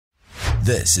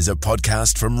This is a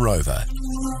podcast from Rover.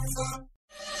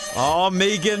 Oh,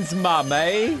 Megan's mum,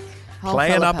 eh?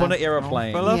 Playing up on an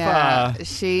aeroplane. Yeah,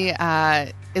 she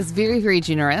is very, very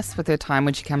generous with her time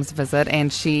when she comes to visit,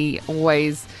 and she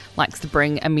always likes to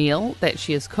bring a meal that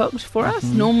she has cooked for us.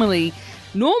 Normally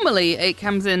it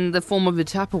comes in the form of a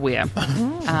Tupperware.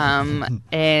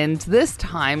 And this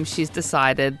time she's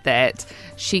decided that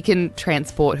she can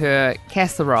transport her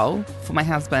casserole for my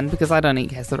husband, because I don't eat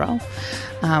casserole,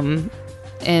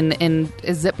 in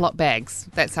Ziploc bags.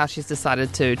 That's how she's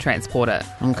decided to transport it.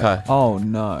 Okay. Oh,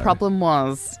 no. Problem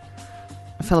was,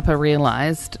 Philippa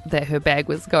realised that her bag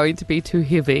was going to be too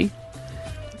heavy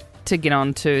to get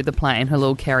onto the plane, her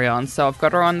little carry-on. So I've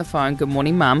got her on the phone. Good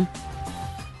morning, Mum.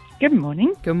 Good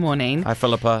morning. Good morning. Hi,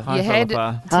 Philippa. Hi,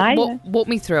 Philippa. Hi. Walk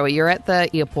me through it. You're at the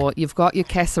airport. You've got your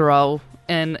casserole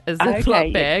in a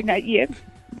Ziploc bag. Yeah.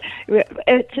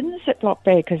 It's in the Ziploc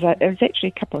bag because there was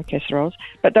actually a couple of casseroles,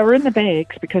 but they were in the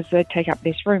bags because they take up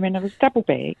less room, and it was double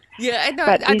bag. Yeah, I know.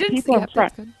 But I there's didn't see people in it.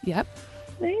 front. Yep.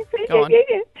 Go on.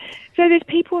 So there's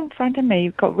people in front of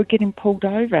me were getting pulled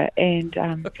over, and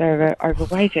they were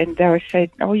overweight, and they were saying,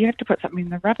 "Oh, you have to put something in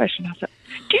the rubbish." And I was like,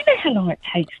 "Do you know how long it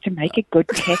takes to make a good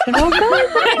casserole?"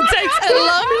 It takes a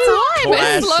long time.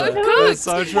 It's slow cooked. It's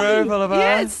so true, Philippa.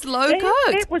 Yeah, it's slow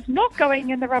cooked. It was not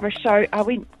going in the rubbish, so I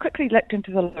went quickly, leapt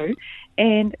into the loo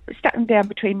and stuck them down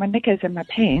between my knickers and my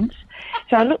pants.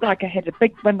 So I looked like I had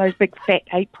one of those big fat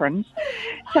aprons.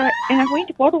 And I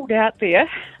went waddled out there,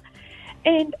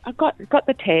 and I got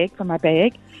the tag for my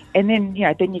bag, and then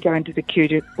you go into the queue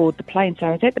to board the plane. So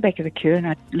I was at the back of the queue, and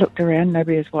I looked around,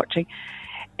 nobody was watching.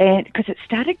 And because it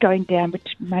started going down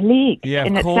between my legs, Yeah,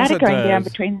 and of it course started it going down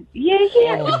does. between.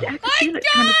 I could feel it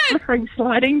kind of flickering,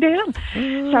 sliding down.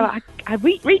 So I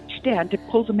reached down to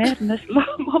pull them out, and this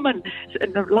little woman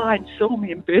in the line saw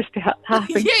me and burst out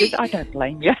laughing. She said, "I don't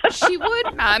blame you." She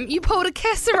would, Mum. You pulled a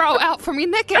casserole out from your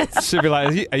knickers. She'd be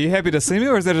like, are you happy to see me,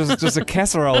 or is that just a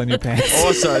casserole in your pants?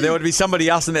 Also, there would be somebody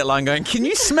else in that line going, "Can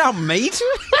you smell meat?"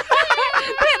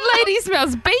 That lady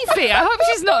smells beefy. I hope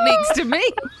she's not next to me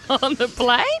on the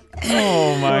plane.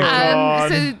 Oh, my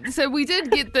God. So we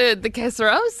did get the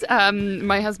casseroles.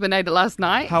 My husband ate it last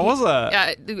night. How was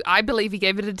it? I believe he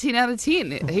gave it a 10 out of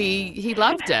 10. He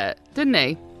loved it, didn't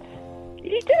he?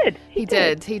 He did. He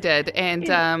did.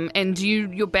 And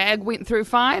your bag went through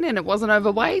fine, and it wasn't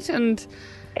overweight, and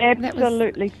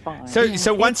Absolutely fine.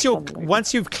 So once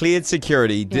you've cleared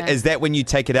security, is that when you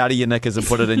take it out of your knickers and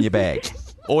put it in your bag?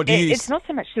 Or do you? It's not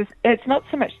so much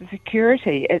the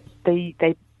security. It's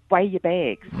they weigh your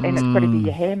bags, and it's got to be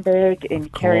your handbag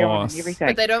and carry on and everything.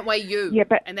 but they don't weigh you. Yeah,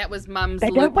 but and that was Mum's they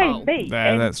loophole. don't weigh me.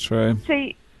 Yeah, that's true.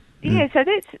 See, so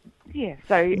that's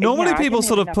So normally I people didn't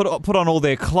sort have of enough- put on all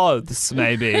their clothes,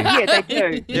 maybe. Yeah, they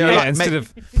do. Yeah, like instead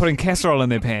of putting casserole in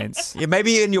their pants. Yeah,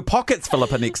 maybe in your pockets,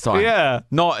 Philippa, next time. Yeah.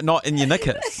 Not in your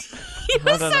knickers. You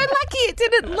were so lucky it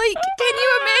didn't leak. Can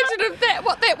you imagine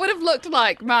what that would have looked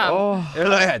like, Mum?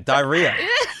 Yeah, diarrhea.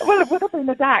 Well, it would have been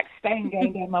a dark stain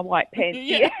going down my white pants.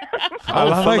 Yeah. I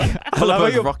love how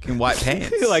Philippa's you're rocking white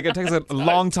pants. like it takes a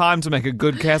long time to make a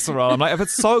good casserole. I'm like, if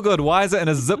it's so good, why is it in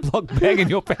a Ziploc bag in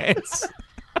your pants?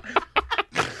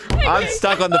 I'm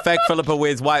stuck on the fact Philippa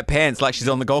wears white pants like she's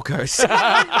on the Gold Coast.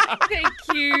 Thank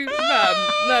you, Mum.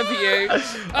 Love you.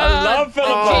 I love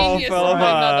Philippa. Genius, my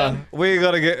mother. We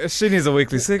gotta get. She needs a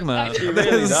weekly segment. She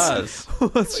really does.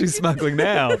 What's she smuggling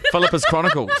now? Philippa's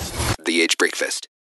Chronicles. The Edge Breakfast.